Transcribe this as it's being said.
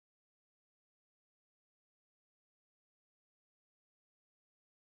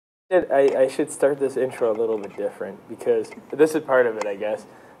I should start this intro a little bit different because this is part of it, I guess.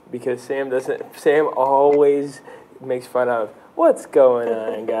 Because Sam always makes fun of what's going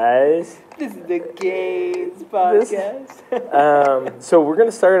on, guys. This is the Gainz Podcast. So we're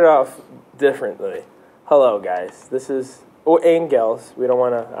gonna start it off differently. Hello, guys. This is and gals. We don't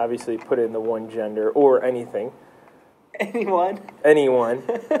want to obviously put in the one gender or anything. Anyone.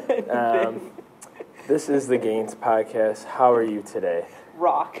 This is the Gainz Podcast. How are you today?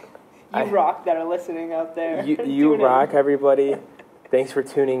 Rock. Rock that are listening out there. You rock, everybody. Thanks for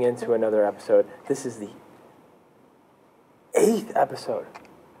tuning in to another episode. This is the 8th episode.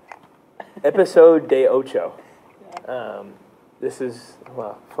 Episode de ocho. This is,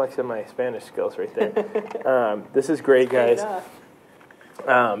 flexing my Spanish skills right there. This is great, guys.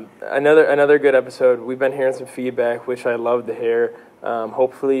 Another good episode. We've been hearing some feedback, which I love to hear.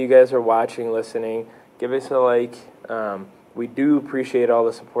 Hopefully you guys are watching, listening. Give us a like. We do appreciate all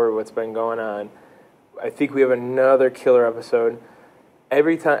the support, what's been going on. I think we have another killer episode.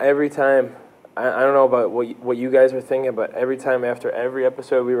 Every time, I don't know about what you guys are thinking, but every time after every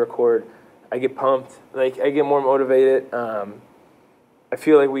episode we record, I get pumped. Like, I get more motivated. I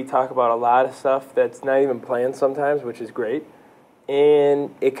feel like we talk about a lot of stuff that's not even planned sometimes, which is great.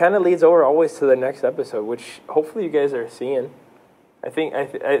 And it kind of leads over always to the next episode, which hopefully you guys are seeing. I think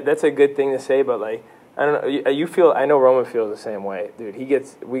that's a good thing to say, but like, I don't know. I know Roman feels the same way, dude.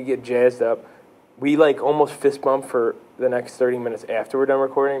 We get jazzed up. We like almost fist bump for the next 30 minutes after we're done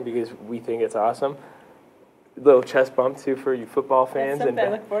recording because we think it's awesome. Little chest bump too for you football fans. That's something I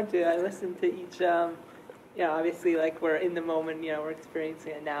look forward to. I listen to each. Obviously, like we're in the moment. We're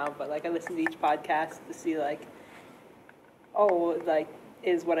experiencing it now. But like I listen to each podcast to see like,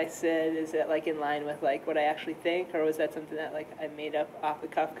 is what I said, is it like in line with like what I actually think, or was that something that like I made up off the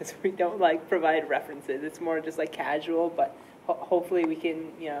cuff because we don't like provide references? It's more just like casual, but hopefully we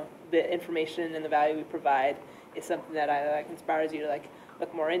can, the information and the value we provide is something that inspires you to like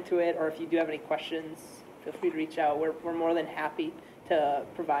look more into it, or if you do have any questions, feel free to reach out. We're more than happy to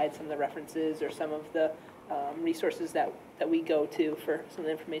provide some of the references or some of the resources that we go to for some of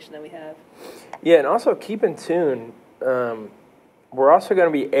the information that we have. Yeah, and also keep in tune. We're also going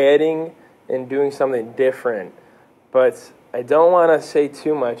to be adding and doing something different, but I don't want to say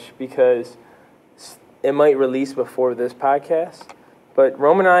too much because it might release before this podcast. But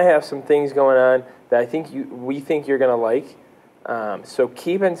Roman and I have some things going on that we think you're going to like. So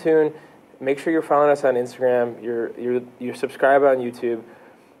keep in tune. Make sure you're following us on Instagram. You're subscribed on YouTube.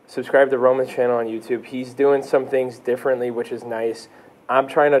 Subscribe to Roman's channel on YouTube. He's doing some things differently, which is nice. I'm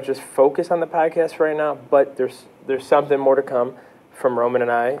trying to just focus on the podcast right now, but there's something more to come from Roman and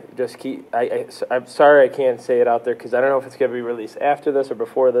I. Just I'm sorry I can't say it out there because I don't know if it's going to be released after this or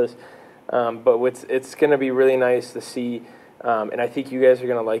before this. But it's going to be really nice to see, and I think you guys are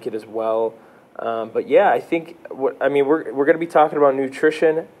going to like it as well. But yeah, I think we're going to be talking about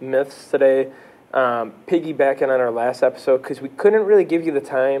nutrition myths today, piggybacking on our last episode because we couldn't really give you the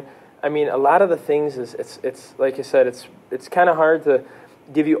time. I mean, a lot of the things it's like I said, it's kind of hard to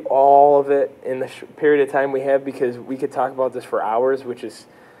give you all of it in the period of time we have because we could talk about this for hours, which is,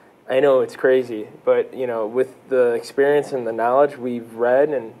 I know it's crazy, but with the experience and the knowledge we've read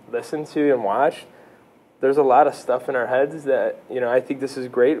and listened to and watched, there's a lot of stuff in our heads that I think this is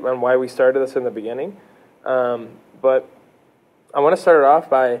great on why we started this in the beginning. But I want to start it off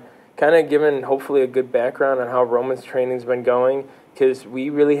by kind of giving hopefully a good background on how Roman's training's been going because we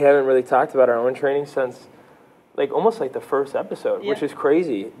really haven't really talked about our own training since almost like the first episode, which is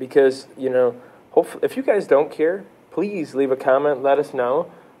crazy because hopefully if you guys don't care, please leave a comment, let us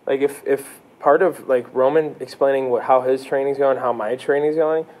know. Like if part of like Roman explaining how his training's going, how my training's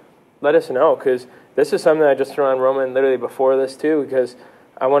going, let us know because this is something I just threw on Roman literally before this too because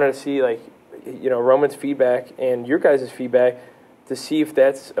I wanted to see Roman's feedback and your guys' feedback to see if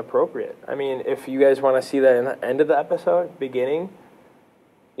that's appropriate. I mean, if you guys want to see that in the end of the episode, beginning,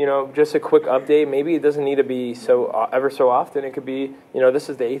 just a quick update. Maybe it doesn't need to be ever so often. It could be, this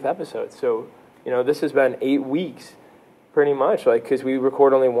is the 8th episode. So, this has been 8 weeks. Pretty much, because we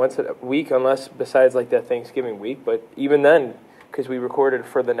record only once a week, unless besides that Thanksgiving week. But even then, because we recorded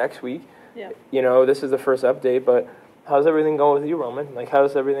for the next week, this is the first update. But how's everything going with you, Roman?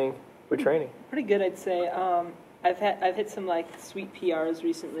 How's everything with training? Pretty good, I'd say. I've hit some sweet PRs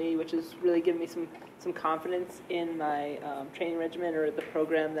recently, which has really given me some confidence in my training regimen or the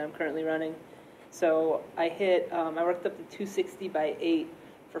program that I'm currently running. So I worked up to 260 by 8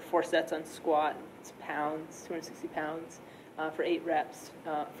 for 4 sets on squat. It's pounds, 260 pounds for 8 reps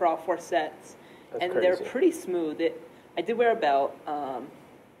for all 4 sets. That's and crazy. They're pretty smooth. I did wear a belt,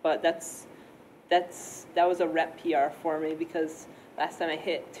 but that's that was a rep PR for me because last time I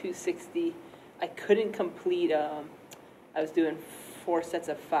hit 260, I couldn't complete. I was doing 4 sets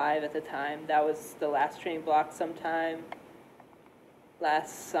of 5 at the time. That was the last training block sometime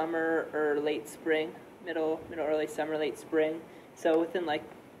last summer or late spring, middle early summer, late spring. So within like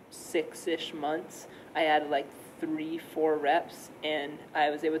 6-ish months, I added like 3-4 reps, and I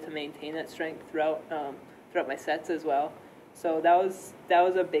was able to maintain that strength throughout my sets as well. So that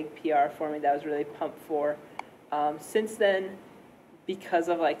was a big PR for me. That I was really pumped for. Since then, because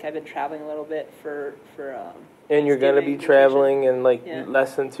of like I've been traveling a little bit for and you're going to be traveling in like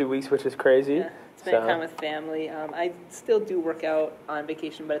less than 2 weeks, which is crazy. Yeah, spending time with family. I still do work out on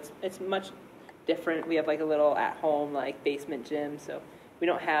vacation, but it's much different. We have like a little at home like basement gym, so we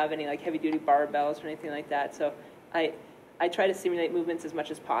don't have any like heavy duty barbells or anything like that. So I try to simulate movements as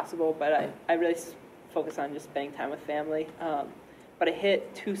much as possible, but I really focus on just spending time with family. But I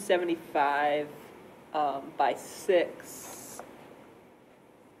hit 275 by 6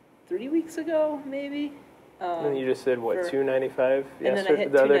 3 weeks ago, maybe. And you just said, what, 295 and then I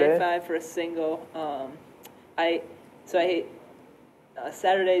hit 295 for a single.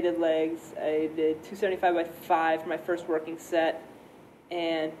 Saturday did legs. I did 275 by 5 for my first working set,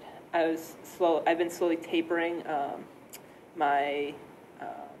 and I've been slowly tapering the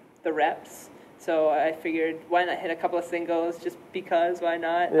reps. So I figured, why not hit a couple of singles? Just because, why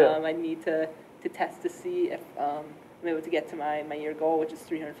not? Yeah. I need to test to see if I'm able to get to my year goal, which is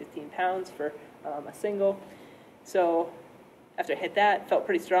 315 pounds for a single. So after I hit that, felt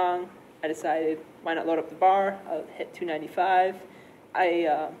pretty strong. I decided, why not load up the bar? I'll hit 295.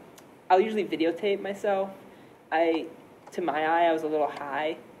 I'll usually videotape myself. To my eye, I was a little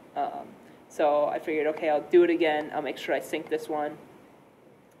high. So I figured, okay, I'll do it again. I'll make sure I sink this one.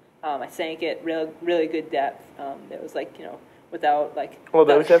 I sank it, really good depth. It was like, without like. Well,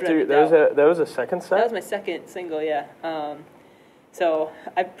 that was a second set? That was my second single, yeah. So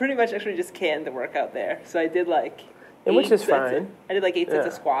I pretty much actually just canned the workout there. So I did like. Which is fine. I did like 8 sets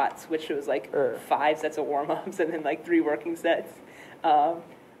of squats, which was like 5 sets of warm-ups and then like 3 working sets. I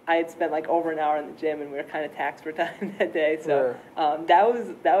had spent like over an hour in the gym, and we were kind of taxed for time that day. So that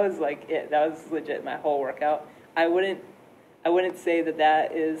was like it. That was legit my whole workout. I wouldn't say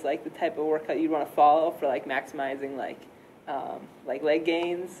that is like the type of workout you'd want to follow for like maximizing like leg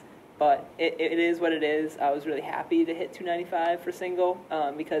gains, but it is what it is. I was really happy to hit 295 for single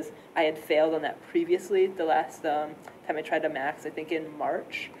because I had failed on that previously. The last time I tried to max, I think in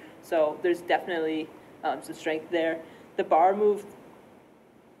March. So there's definitely some strength there. The bar moved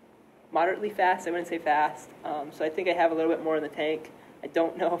moderately fast. I wouldn't say fast. So I think I have a little bit more in the tank. I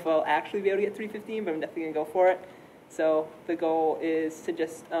don't know if I'll actually be able to get 315, but I'm definitely going to go for it. So the goal is to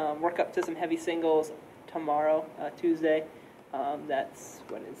just work up to some heavy singles tomorrow, Tuesday. That's,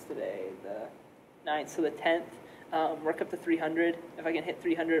 what is today? The 9th, so the 10th. Work up to 300. If I can hit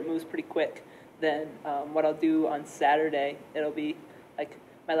 300, it moves pretty quick. Then what I'll do on Saturday, it'll be like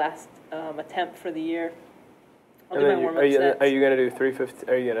my last attempt for the year. I'll do my warm-up sets. Are you going to do 315?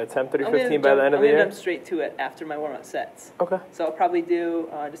 Are you going to attempt 315 by the end of the year? I'm going to jump straight to it after my warm-up sets. Okay. So I'll probably do,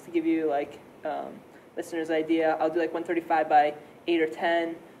 just to give you like listeners' idea, I'll do like 135 by 8 or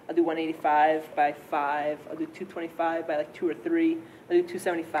 10. I'll do 185 by 5. I'll do 225 by like 2 or 3. I'll do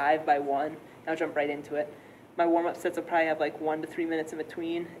 275 by 1. And I'll jump right into it. My warm-up sets will probably have like 1 to 3 minutes in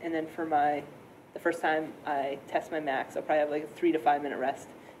between. And then for the first time I test my max, I'll probably have like a 3 to 5 minute rest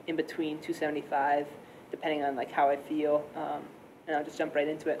in between 275, depending on like how I feel. And I'll just jump right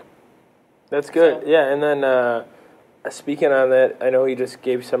into it. That's good. So, yeah, and then speaking on that, I know he just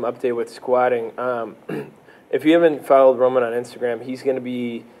gave some update with squatting. If you haven't followed Roman on Instagram, he's going to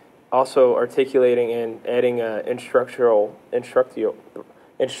be also articulating and adding an instruction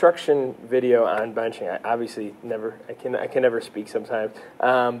video on benching. I can never speak sometimes,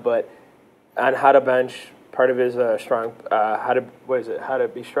 but on how to bench. Part of it is how to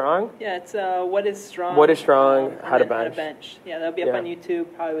be strong? Yeah, it's what is strong. What is strong? How to bench. How to bench. Yeah, that'll be up on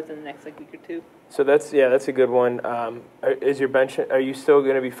YouTube probably within the next like week or two. So that's a good one. Is your bench? Are you still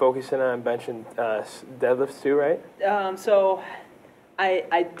going to be focusing on benching deadlifts too, right? So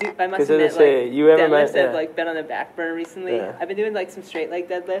I do. I must admit, deadlifts have like been on the back burner recently. Yeah. I've been doing like some straight leg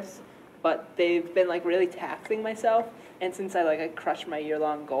deadlifts, but they've been like really taxing myself. And since I crushed my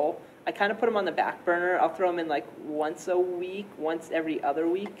year-long goal, I kind of put them on the back burner. I'll throw them in like once a week, once every other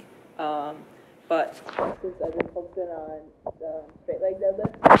week. But since I've been focusing on straight leg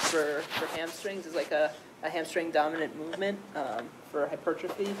deadlift for hamstrings, is like a hamstring dominant movement for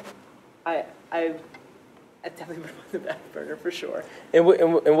hypertrophy. I've definitely put them on the back burner for sure. And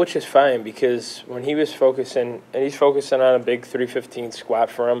which is fine, because when he was focusing, and he's focusing on a big 315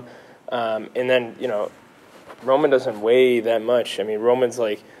 squat for him, And then, Roman doesn't weigh that much. I mean, Roman's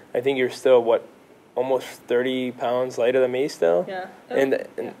like, I think you're still, almost 30 pounds lighter than me still? Yeah. And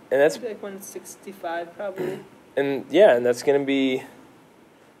that's... Maybe like 165 probably. And that's going to be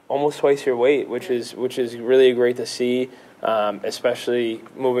almost twice your weight, which is really great to see, especially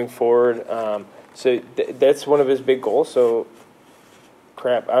moving forward. So that's one of his big goals. So,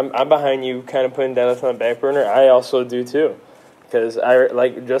 crap, I'm behind you, kind of putting deadlift on the back burner. I also do too, because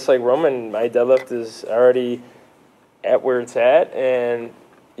just like Roman, my deadlift is already at where it's at, and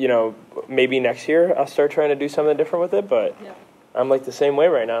maybe next year I'll start trying to do something different with it. But I'm like the same way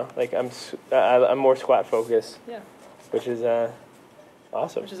right now. Like I'm more squat focused. Yeah. Which is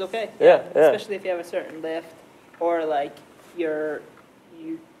awesome. Which is okay. Yeah. Especially if you have a certain lift, or like you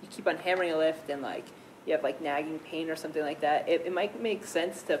keep on hammering a lift and like you have like nagging pain or something like that. It might make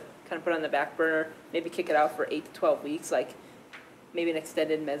sense to kind of put it on the back burner, maybe kick it out for 8 to 12 weeks, like maybe an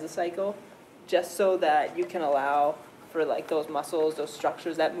extended mesocycle, just so that you can allow for like those muscles, those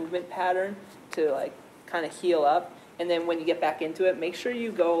structures, that movement pattern to like kind of heal up. And then when you get back into it, make sure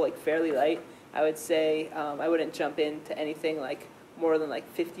you go like fairly light. I would say I wouldn't jump into anything like more than like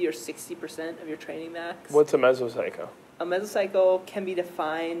 50 or 60% of your training max. What's a mesocycle? A mesocycle can be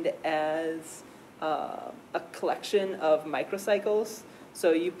defined as a collection of microcycles.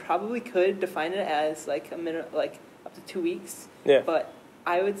 So you probably could define it as like a minute, like up to 2 weeks. Yeah. But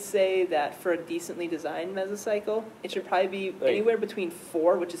I would say that for a decently designed mesocycle, it should probably be anywhere between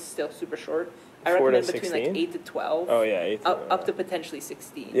 4, which is still super short. I recommend between like 8 to 12. Oh yeah, 8 to 12. Up to potentially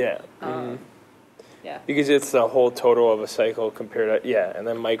 16. Yeah. Yeah. Because it's the whole total of a cycle compared to and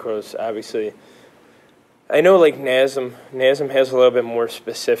then micros obviously. I know like NASM has a little bit more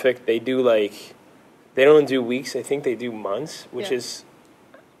specific. They don't do weeks. I think they do months, which is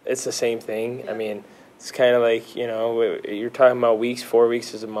it's the same thing. Yeah. I mean, it's kind of like, you're talking about weeks, 4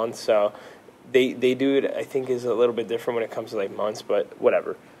 weeks is a month, so they do it, I think, is a little bit different when it comes to like months, but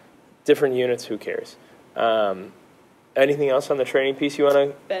whatever. Different units, who cares? Anything else on the training piece you want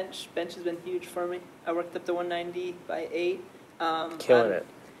to? Bench has been huge for me. I worked up to 190 by 8. Killing it.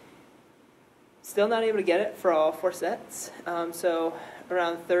 Still not able to get it for all 4 sets. So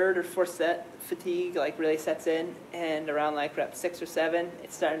around third or fourth set, fatigue like really sets in, and around like rep 6 or 7,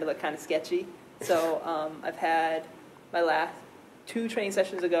 it's starting to look kind of sketchy. So I've had my last 2 training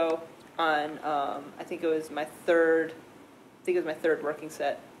sessions ago on I think it was my third working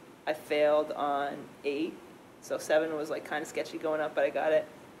set. I failed on 8, so 7 was like kind of sketchy going up, but I got it.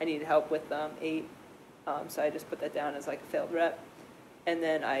 I needed help with 8, so I just put that down as like a failed rep. And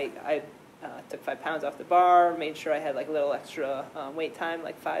then I took 5 pounds off the bar, made sure I had like a little extra wait time,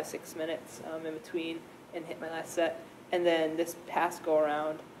 like 5-6 minutes in between, and hit my last set. And then this past go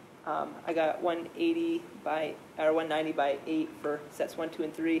around, I got 190 by 8 for sets 1, 2,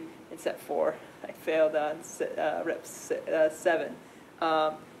 and 3. In set 4, I failed on rep 7.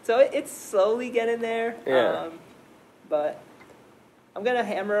 So it's slowly getting there. Yeah. But I'm gonna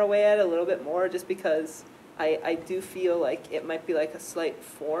hammer away at it a little bit more, just because I do feel like it might be like a slight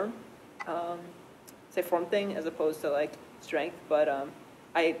form thing as opposed to like strength. But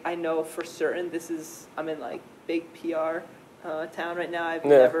I know for certain I'm in like big PR town right now. I've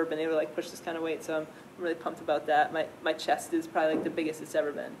never been able to like push this kind of weight, so I'm really pumped about that. My chest is probably like the biggest it's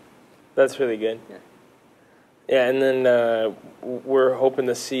ever been. That's really good. Yeah. Yeah, and then we're hoping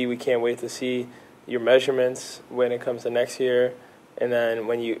to see. We can't wait to see your measurements when it comes to next year, and then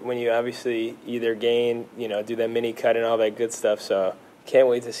when you obviously either gain, do that mini cut and all that good stuff. So can't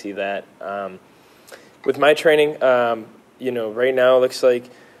wait to see that. With my training, right now it looks like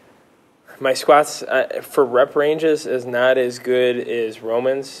my squats for rep ranges is not as good as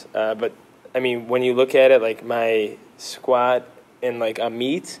Roman's, but I mean when you look at it, like my squat in like a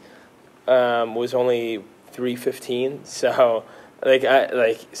meet was only 315, so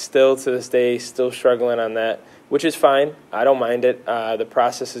still to this day still struggling on that, which is fine. I don't mind it. The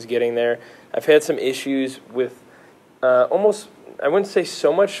process is getting there. I've had some issues with almost, I wouldn't say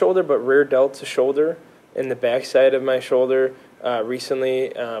so much shoulder, but rear delta shoulder in the backside of my shoulder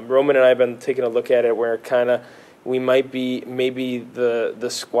recently. Roman and I have been taking a look at it where we might be maybe the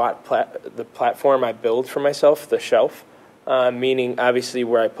squat the platform I build for myself, the shelf, meaning obviously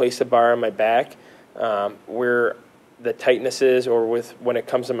where I place the bar on my back, where the tightness is, or when it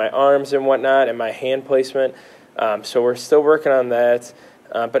comes to my arms and whatnot, and my hand placement. So we're still working on that,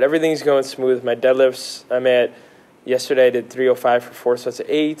 but everything's going smooth. My deadlifts, yesterday I did 305 for 4 sets of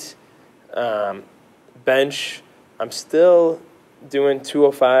 8. Bench, I'm still doing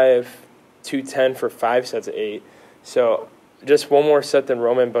 205, 210 for 5 sets of 8. So just one more set than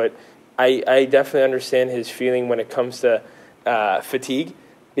Roman, but I definitely understand his feeling when it comes to fatigue.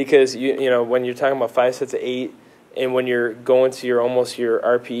 because you know when you're talking about 5 sets of 8, and when you're going to your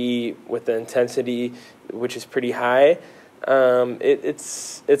RPE with the intensity, which is pretty high,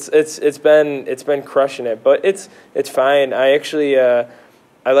 it's been crushing it. But it's fine. I actually I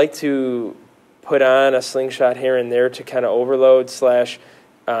like to put on a slingshot here and there to kind of overload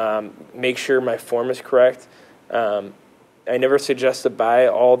 / make sure my form is correct. I never suggest to buy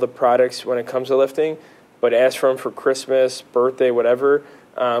all the products when it comes to lifting, but ask for them for Christmas, birthday, whatever.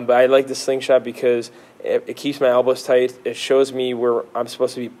 But I like the slingshot because it keeps my elbows tight. It shows me where I'm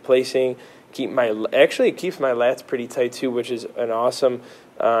supposed to be placing. It keeps my lats pretty tight too, which is an awesome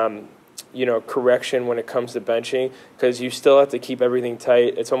correction when it comes to benching, because you still have to keep everything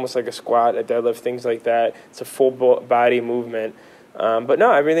tight. It's almost like a squat, a deadlift, things like that. It's a full body movement. But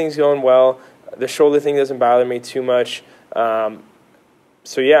no, everything's going well. The shoulder thing doesn't bother me too much.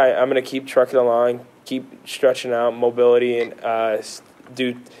 So yeah, I'm going to keep trucking along, keep stretching out mobility, and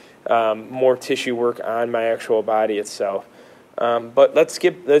do more tissue work on my actual body itself. But let's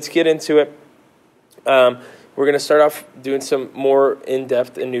get into it. We're going to start off doing some more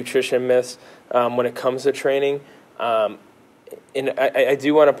in-depth and nutrition myths when it comes to training. And I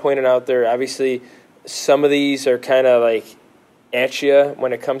do want to point it out there. Obviously, some of these are kind of like at you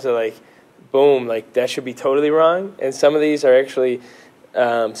when it comes to like, boom, like that should be totally wrong. And some of these are actually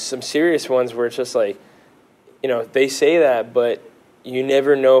some serious ones where it's just like, they say that, but you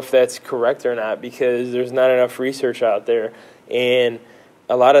never know if that's correct or not because there's not enough research out there. And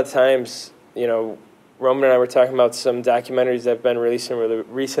a lot of times, Roman and I were talking about some documentaries that have been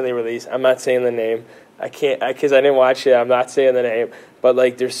recently released. I'm not saying the name. I can't, because I didn't watch it. I'm not saying the name. But,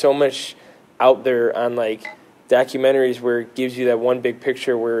 like, there's so much out there on, like, documentaries where it gives you that one big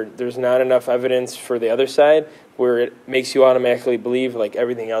picture where there's not enough evidence for the other side, where it makes you automatically believe, like,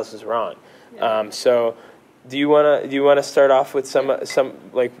 everything else is wrong. Yeah. So do you wanna start off with some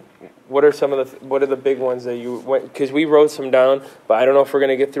like, what are the big ones that you went, because we wrote some down, but I don't know if we're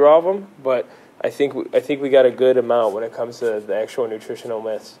gonna get through all of them, but I think we got a good amount when it comes to the actual nutritional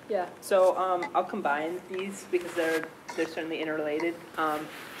myths. Yeah. So I'll combine these because they're certainly interrelated.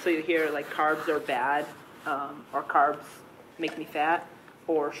 So you hear like carbs are bad, or carbs make me fat,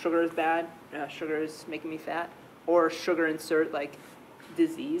 or sugar is bad, sugar is making me fat, or sugar insert like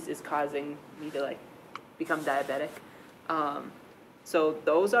disease is causing me to like become diabetic. So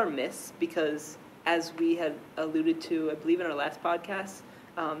those are myths because, as we had alluded to, I believe in our last podcast,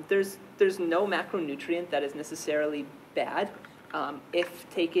 there's no macronutrient that is necessarily bad if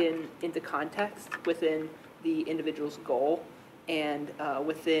taken into context within the individual's goal and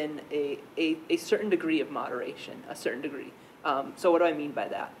within a certain degree of moderation, a certain degree. So what do I mean by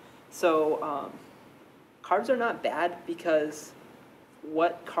that? So carbs are not bad because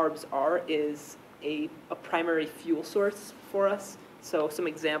what carbs are is a primary fuel source for us. So some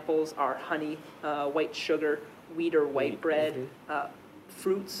examples are honey, white sugar, wheat or white bread,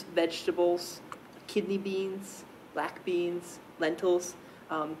 fruits, vegetables, kidney beans, black beans, lentils.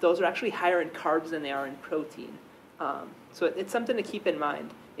 Those are actually higher in carbs than they are in protein. So it's something to keep in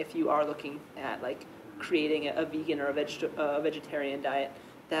mind if you are looking at like creating a vegan or a vegetarian diet,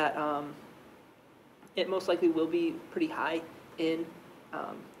 that it most likely will be pretty high in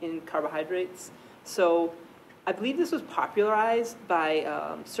carbohydrates. So I believe this was popularized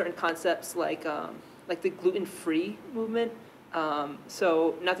by certain concepts like the gluten-free movement.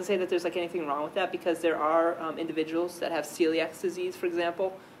 So not to say that there's like anything wrong with that, because there are individuals that have celiac disease, for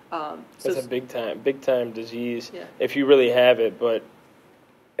example. It's a big time disease, yeah, if you really have it. But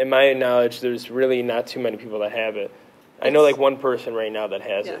in my knowledge, there's really not too many people that have it. I know like one person right now that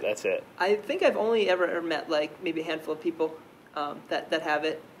has it. That's it. I think I've only ever met like maybe a handful of people that have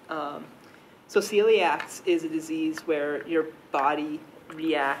it. So celiac is a disease where your body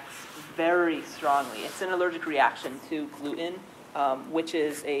reacts very strongly. It's an allergic reaction to gluten, which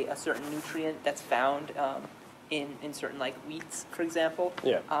is a certain nutrient that's found in certain like wheats, for example.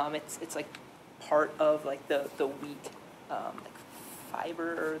 Yeah. It's like part of like the wheat like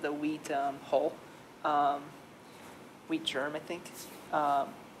fiber, or the wheat hull, wheat germ, I think.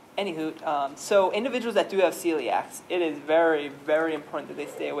 Anywho, so individuals that do have celiac, it is very, very important that they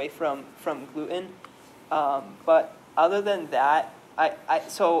stay away from gluten. But other than that,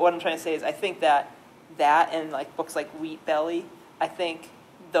 so what I'm trying to say is I think that and like books like Wheat Belly, I think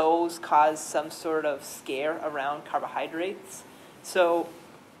those cause some sort of scare around carbohydrates. So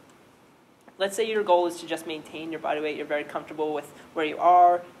let's say your goal is to just maintain your body weight. You're very comfortable with where you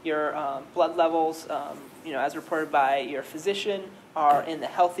are. Your blood levels, as reported by your physician, are in the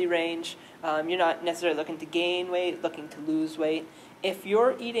healthy range. You're not necessarily looking to gain weight, looking to lose weight. If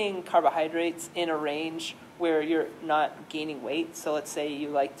you're eating carbohydrates in a range where you're not gaining weight. So let's say you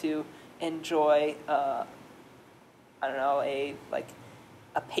like to enjoy, I don't know, a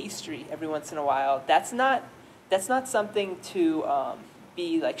pastry every once in a while. That's not something to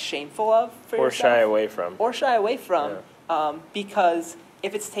be like shameful of for yourself. Or shy away from. Yeah. Because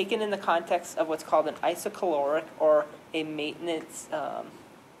if it's taken in the context of what's called an isocaloric or a maintenance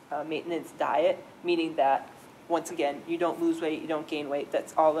diet, meaning that, once again, you don't lose weight, you don't gain weight,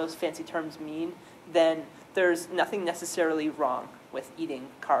 that's all those fancy terms mean, then there's nothing necessarily wrong with eating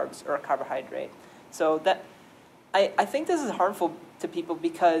carbs or a carbohydrate. So that I think this is harmful to people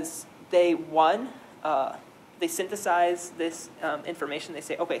because they synthesize this information. They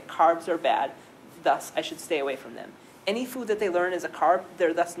say, okay, carbs are bad, thus I should stay away from them. Any food that they learn is a carb,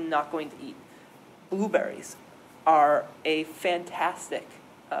 they're thus not going to eat. Blueberries are a fantastic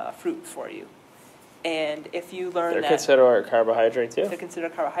fruit for you. And if you learn they're considered a carbohydrate too? They're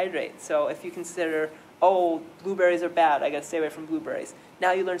considered a carbohydrate. So if you consider, blueberries are bad, I got to stay away from blueberries.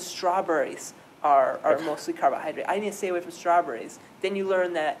 Now you learn strawberries are mostly carbohydrate. I need to stay away from strawberries. Then you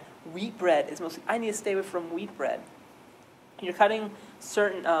learn that wheat bread is mostly, I need to stay away from wheat bread. You're cutting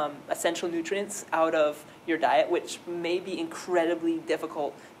certain essential nutrients out of your diet, which may be incredibly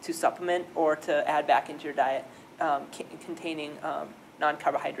difficult to supplement or to add back into your diet, containing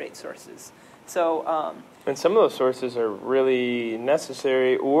non-carbohydrate sources. So, and some of those sources are really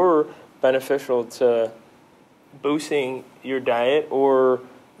necessary or beneficial to boosting your diet or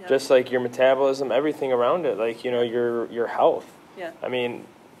just like your metabolism, everything around it, like, your health. Yeah. I mean,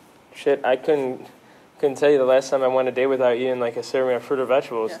 shit, I couldn't tell you the last time I went a day without eating like a serving of fruit or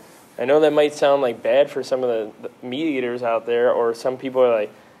vegetables. Yeah. I know that might sound like bad for some of the meat eaters out there, or some people are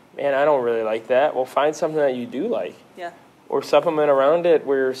like, man, I don't really like that. Well, find something that you do like. Yeah. Or supplement around it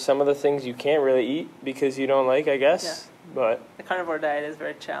where some of the things you can't really eat because you don't like, I guess. Yeah. But the carnivore diet is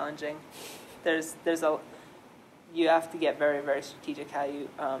very challenging. You have to get very, very strategic how you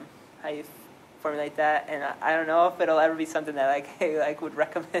formulate that, and I don't know if it'll ever be something that I would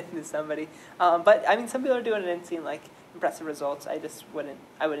recommend to somebody. But I mean, some people are doing it and seeing like impressive results. I wouldn't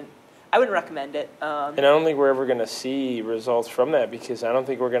recommend it. And I don't think we're ever going to see results from that because I don't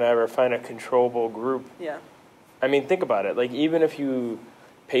think we're going to ever find a controllable group. Yeah. I mean, think about it. Like, even if you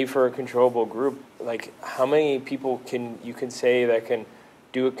pay for a controllable group, like, how many people can say that can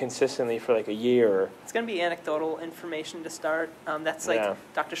do it consistently for like a year? It's going to be anecdotal information to start. That's like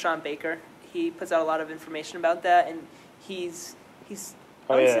Dr. Sean Baker. He puts out a lot of information about that, and he's.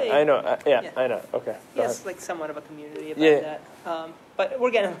 I know. I know. Okay. He has like somewhat of a community about that. But we're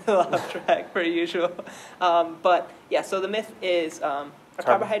getting a little off track per usual. But yeah, so the myth is. Are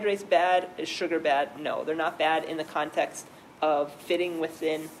carbohydrates bad? Is sugar bad? No, they're not bad in the context of fitting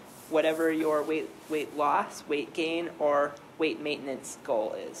within whatever your weight loss, weight gain, or weight maintenance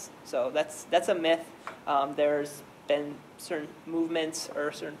goal is. So that's a myth. There's been certain movements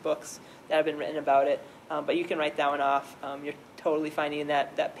or certain books that have been written about it, but you can write that one off. You're totally fine eating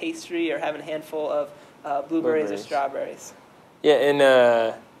that pastry or having a handful of blueberries or strawberries. Yeah,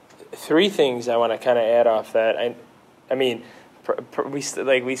 and 3 things I want to kind of add off that. I mean. We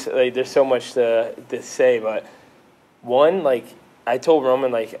there's so much to say, but one, like, I told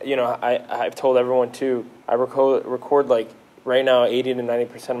Roman, like, I've told everyone too, I record like right now 80 to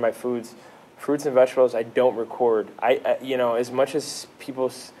 90% of my fruits and vegetables I don't record. I as much as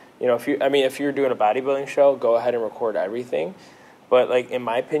people, if you're doing a bodybuilding show, go ahead and record everything, but like, in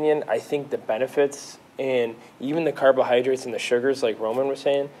my opinion, I think the benefits and even the carbohydrates and the sugars, like Roman was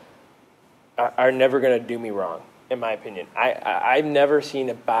saying, are never going to do me wrong. In my opinion, I've never seen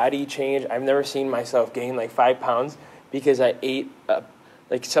a body change. I've never seen myself gain like 5 pounds because I ate.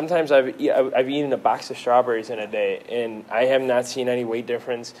 Like, sometimes I've eaten a box of strawberries in a day, and I have not seen any weight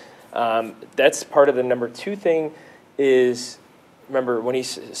difference. That's part of the number 2 thing. Is, remember when he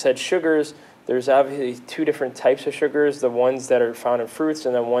said sugars? There's obviously 2 different types of sugars: the ones that are found in fruits,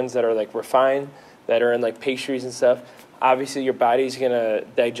 and the ones that are like refined, that are in like pastries and stuff. Obviously, your body's gonna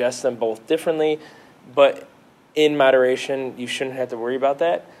digest them both differently, but in moderation, you shouldn't have to worry about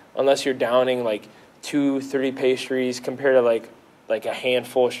that unless you're downing like 2-3 pastries compared to like a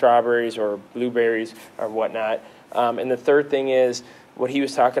handful of strawberries or blueberries or whatnot. And the third thing is what he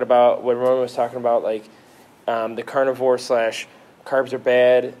was talking about, what Roman was talking about, like the carnivore / carbs are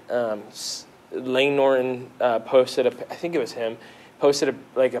bad. Lane Norton posted I think it was him, posted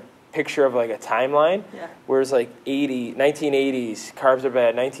a picture of like a timeline where it's like 1980s carbs are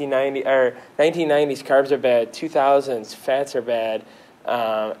bad, 1990s carbs are bad, 2000s fats are bad,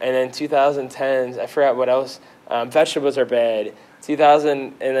 and then 2010s I forgot what else, vegetables are bad,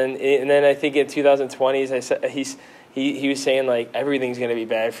 2000, and then I think in 2020s he was saying like everything's going to be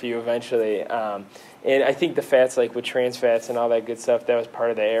bad for you eventually, And I think the fats, like with trans fats and all that good stuff, that was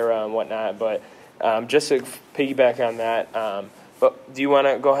part of the era and whatnot. But just to piggyback on that, but do you want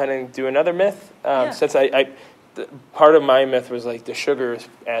to go ahead and do another myth? Since part of my myth was like the sugar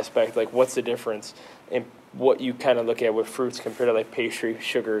aspect, like what's the difference in what you kind of look at with fruits compared to like pastry,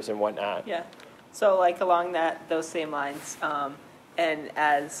 sugars, and whatnot. Yeah. So like along those same lines, and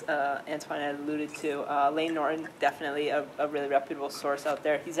as Antoine had alluded to, Lane Norton, definitely a really reputable source out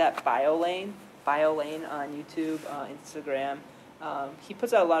there. He's at BioLane on YouTube, Instagram. He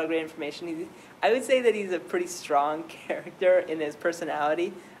puts out a lot of great information. I would say that he's a pretty strong character in his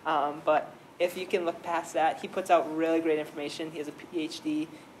personality, but if you can look past that, he puts out really great information. He has a PhD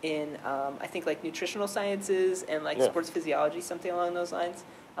in, I think, like nutritional sciences and like sports physiology, something along those lines.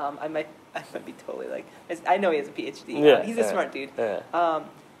 I might be totally like, I know he has a PhD. He's a smart dude. Yeah.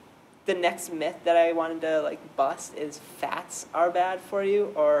 The next myth that I wanted to like bust is fats are bad for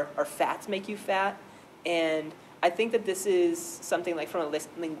you, or fats make you fat. And I think that this is something like from a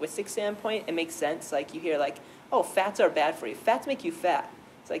linguistic standpoint, it makes sense. Like you hear like, oh, fats are bad for you. Fats make you fat.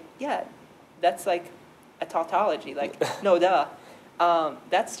 It's like, yeah, that's like a tautology. Like, no, duh.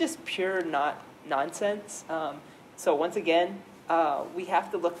 That's just pure nonsense. So once again, we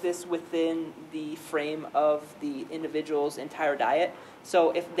have to look this within the frame of the individual's entire diet.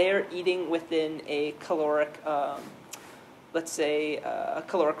 So if they're eating within a caloric, let's say a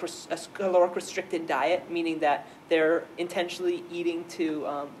caloric restricted diet, meaning that they're intentionally eating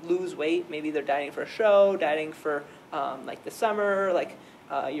to lose weight. Maybe they're dieting for a show, dieting for like the summer, like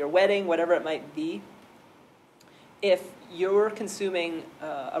your wedding, whatever it might be. If you're consuming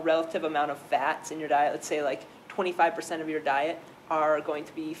a relative amount of fats in your diet, let's say like 25% of your diet are going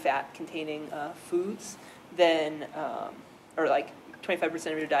to be fat-containing foods, then, or like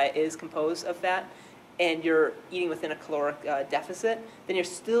 25% of your diet is composed of fat, and you're eating within a caloric deficit, then you're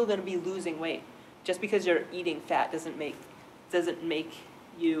still going to be losing weight. Just because you're eating fat doesn't make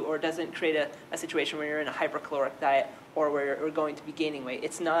you, or doesn't create a situation where you're in a hypercaloric diet or where you're going to be gaining weight.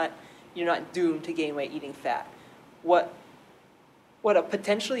 You're not doomed to gain weight eating fat. What a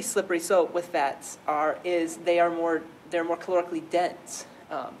potentially slippery slope with fats is they're more calorically dense.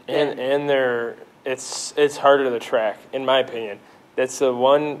 It's harder to track, in my opinion. That's the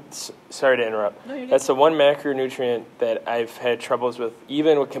one. Sorry to interrupt. No, that's the one macronutrient that I've had troubles with,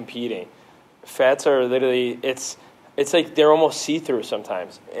 even with competing. Fats are literally it's like they're almost see-through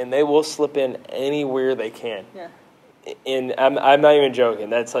sometimes, and they will slip in anywhere they can. Yeah. And I'm not even joking.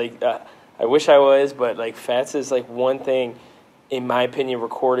 That's like I wish I was, but like fats is like one thing. In my opinion,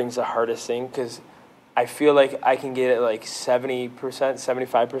 recording's the hardest thing because I feel like I can get it like 70%,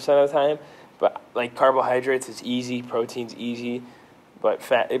 75% of the time. But like carbohydrates is easy, protein's easy, but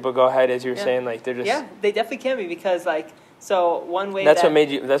But go ahead, as you're saying, like they're just they definitely can be because like so one way that's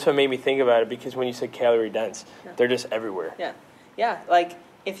what made me think about it because when you said calorie dense, they're just everywhere. Yeah. Like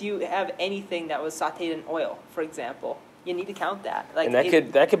if you have anything that was sautéed in oil, for example, you need to count that. Like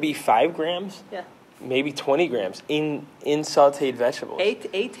and that could be 5 grams. Yeah. Maybe 20 grams in sautéed vegetables.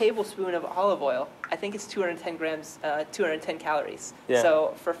 A tablespoon of olive oil, I think it's 210 grams, 210 calories. Yeah.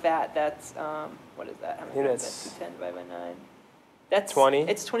 So for fat, that's, what is that? How many grams is that? 210 divided by 9. That's 20?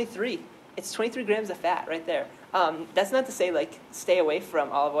 It's 23. It's 23 grams of fat right there. That's not to say, like, stay away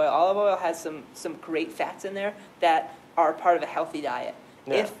from olive oil. Olive oil has some great fats in there that are part of a healthy diet.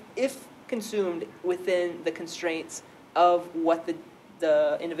 Yeah. If consumed within the constraints of what the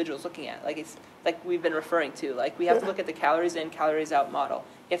individual is looking at. Like it's like we've been referring to. Like we have to look at the calories in, calories out model.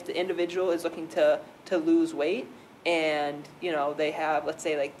 If the individual is looking to lose weight and they have, let's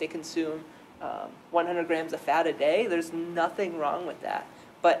say, like they consume 100 grams of fat a day, there's nothing wrong with that.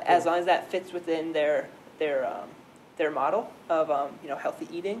 But as long as that fits within their model of healthy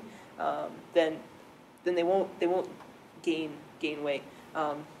eating, then they won't gain weight.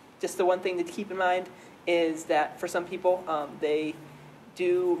 Just the one thing to keep in mind is that for some people, they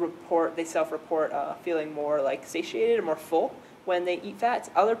self-report feeling more like satiated or more full when they eat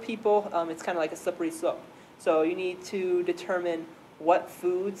fats. Other people, it's kind of like a slippery slope. So you need to determine what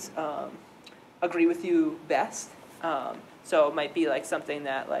foods agree with you best. So it might be like something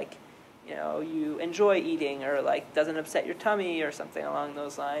that like, you enjoy eating or like doesn't upset your tummy or something along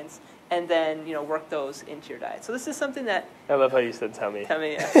those lines. And then, work those into your diet. So this is something that... I love how you said tummy.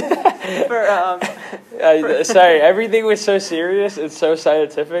 Tummy, yeah. Sorry, everything was so serious. It's so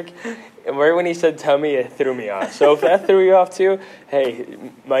scientific. And right when he said tummy, it threw me off. So if that threw you off too, hey,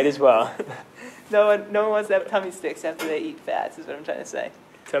 might as well. No one wants to have tummy sticks after they eat fats, is what I'm trying to say.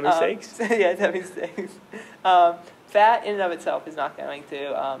 Tummy steaks? Yeah, tummy steaks. Fat in and of itself is not going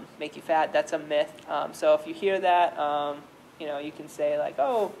to make you fat. That's a myth. So if you hear that... you can say like,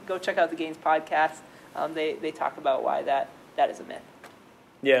 oh, go check out the Gainz Podcast. they talk about why that is a myth.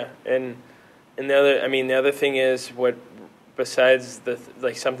 Yeah, and the other thing is what besides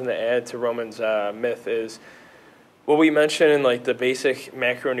something to add to Roman's myth is what we mentioned in like the basic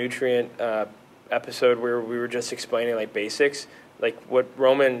macronutrient episode where we were just explaining like basics, like what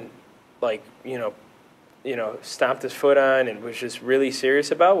Roman stomped his foot on and was just really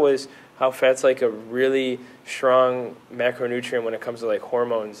serious about was how fat's like a really strong macronutrient when it comes to like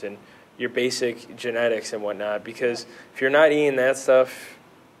hormones and your basic genetics and whatnot. Because if you're not eating that stuff,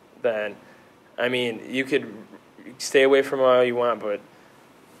 then you could stay away from it all you want, but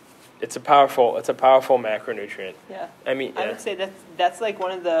it's a powerful macronutrient. Yeah. I would say that's like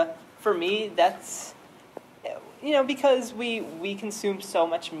one of the, for me, that's, because we consume so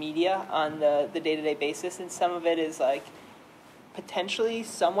much media on the day-to-day basis, and some of it is like potentially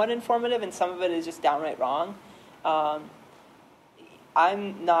somewhat informative and some of it is just downright wrong.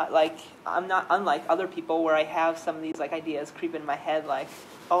 I'm not unlike other people where I have some of these like ideas creep in my head like,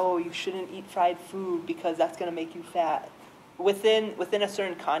 oh, you shouldn't eat fried food because that's going to make you fat. Within a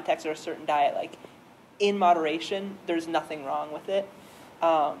certain context or a certain diet, like in moderation, there's nothing wrong with it.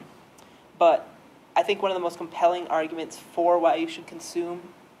 But I think one of the most compelling arguments for why you should consume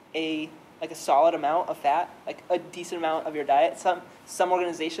a solid amount of fat, like a decent amount of your diet. Some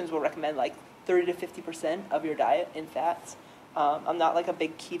organizations will recommend like 30 to 50% of your diet in fats. I'm not like a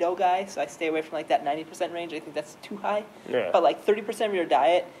big keto guy, so I stay away from like that 90% range. I think that's too high. Yeah. But like 30% of your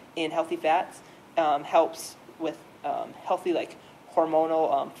diet in healthy fats helps with healthy like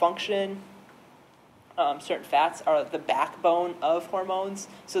hormonal function. Certain fats are the backbone of hormones,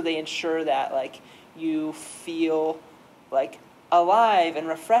 so they ensure that like you feel like alive and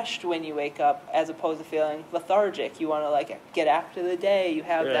refreshed when you wake up, as opposed to feeling lethargic. You want to like get after the day. You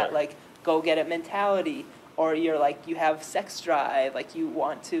have that like go get it mentality, or you're like you have sex drive, like you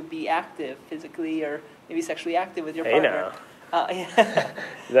want to be active physically or maybe sexually active with your partner.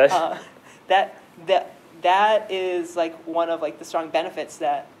 That is like one of like the strong benefits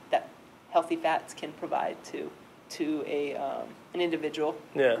that healthy fats can provide to an individual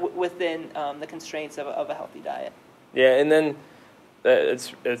within the constraints of a healthy diet. Yeah, and then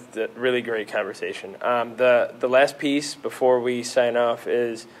it's a really great conversation. The last piece before we sign off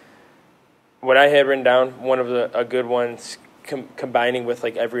is what I had written down. One of a good ones combining with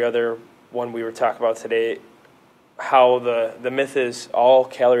like every other one we were talking about today. How the myth is all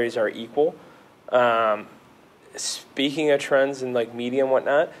calories are equal. Speaking of trends in like media and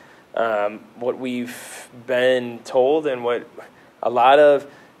whatnot, what we've been told and what a lot of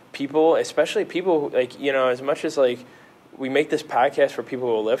people, especially people who, like, as much as like we make this podcast for people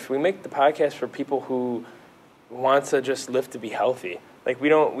who lift, we make the podcast for people who want to just lift to be healthy. Like we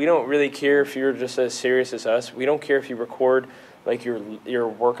don't really care if you're just as serious as us. We don't care if you record like your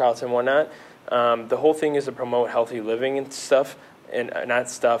workouts and whatnot. The whole thing is to promote healthy living and stuff, and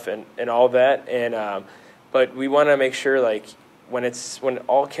and all that. And but we want to make sure like when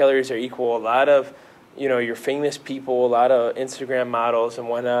all calories are equal, a lot of your famous people, a lot of Instagram models and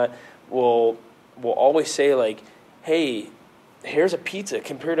whatnot will always say like, hey, here's a pizza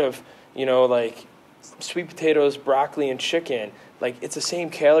compared to like sweet potatoes, broccoli, and chicken. Like it's the same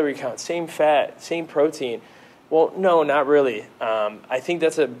calorie count, same fat, same protein. Well, no, not really. I think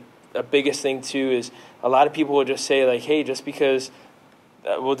that's a biggest thing too is a lot of people will just say like, hey, just because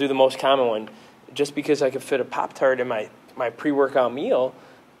we'll do the most common one, just because I could fit a Pop-Tart in my pre-workout meal,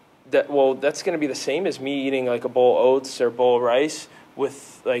 that's going to be the same as me eating like a bowl of oats or a bowl of rice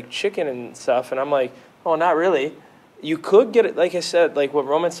with like chicken and stuff. And I'm like, oh, not really. You could get it, like I said, like what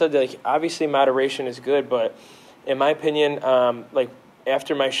Roman said, like obviously moderation is good, but in my opinion, like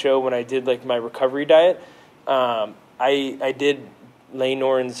after my show when I did like my recovery diet, I did Lane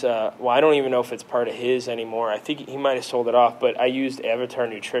Norton's, I don't even know if it's part of his anymore. I think he might have sold it off, but I used Avatar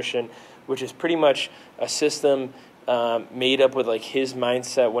Nutrition, which is pretty much a system made up with like his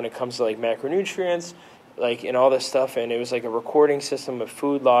mindset when it comes to like macronutrients, like and all this stuff. And it was like a recording system of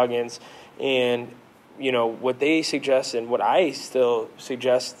food logins. And what they suggest and what I still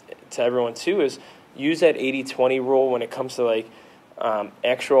suggest to everyone too is use that 80-20 rule when it comes to like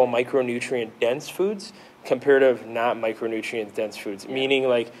actual micronutrient dense foods compared to not micronutrient dense foods. Yeah. Meaning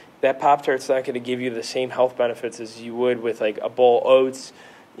like that Pop-Tart's not going to give you the same health benefits as you would with like a bowl of oats,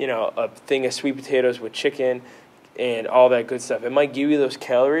 a thing of sweet potatoes with chicken and all that good stuff. It might give you those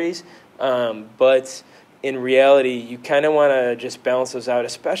calories, but in reality, you kind of want to just balance those out,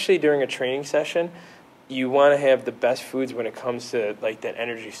 especially during a training session. You want to have the best foods when it comes to like that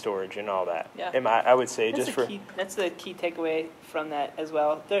energy storage and all that. Yeah. I would say that's the key takeaway from that as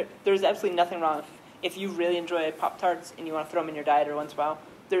well. There's absolutely nothing wrong if you really enjoy Pop-Tarts and you want to throw them in your diet every once in a while.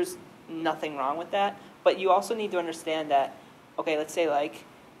 There's nothing wrong with that. But you also need to understand that, okay, let's say like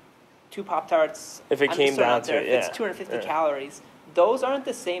 2 Pop-Tarts. If it came down to it, yeah. If it's 250 calories, those aren't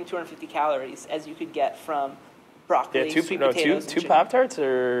the same 250 calories as you could get from broccoli, sweet potatoes, two Pop-Tarts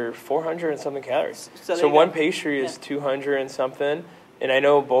are 400 and something calories. So one pastry is 200 and something, and I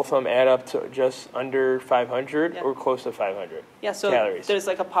know both of them add up to just under 500 or close to 500 calories. There's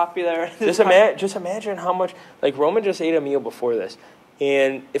like a popular... just imagine how much... Like, Roman just ate a meal before this,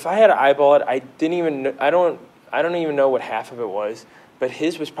 and if I had to eyeball it, I don't even know what half of it was, but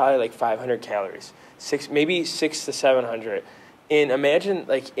his was probably like 500 calories, maybe 600 to 700. And imagine,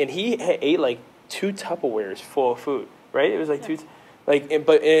 like, and he ate like 2 Tupperwares full of food, right? It was like 2, like,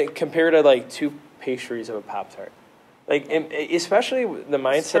 but compared to like 2 pastries of a Pop-Tart, like, especially the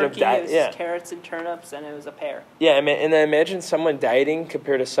mindset of diet. Carrots and turnips, and it was a pear. Yeah, and then imagine someone dieting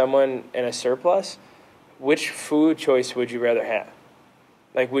compared to someone in a surplus. Which food choice would you rather have?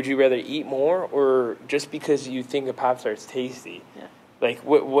 Like, would you rather eat more, or just because you think a Pop-Tart's tasty? Yeah. Like,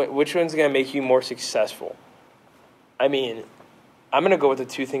 which one's gonna make you more successful? I mean, I'm gonna go with the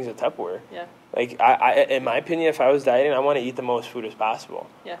 2 things of Tupperware. Yeah. Like, I in my opinion, if I was dieting, I want to eat the most food as possible.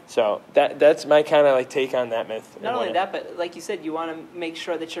 Yeah. So that's my kind of like take on that myth. Not only that, but like you said, you want to make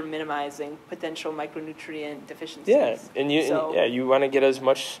sure that you're minimizing potential micronutrient deficiencies. Yeah, and you want to get as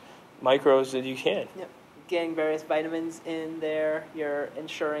much micros as you can. Yep. Getting various vitamins in there. You're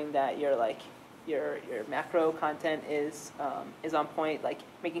ensuring that your macro content is on point. Like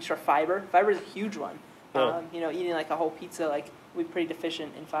making sure fiber is a huge one. Yeah. Eating like a whole pizza, like we're pretty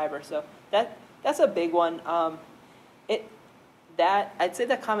deficient in fiber, so that's a big one. I'd say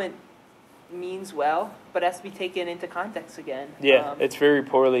that comment means well, but has to be taken into context again. Yeah, it's very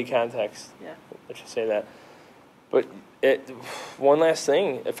poorly context. Yeah, let's just say that. But one last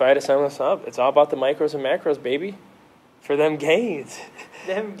thing, if I had to sum this up, it's all about the micros and macros, baby. For them Gainz.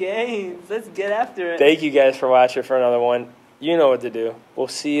 Them Gainz. Let's get after it. Thank you guys for watching for another one. You know what to do. We'll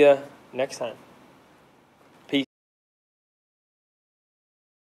see you next time.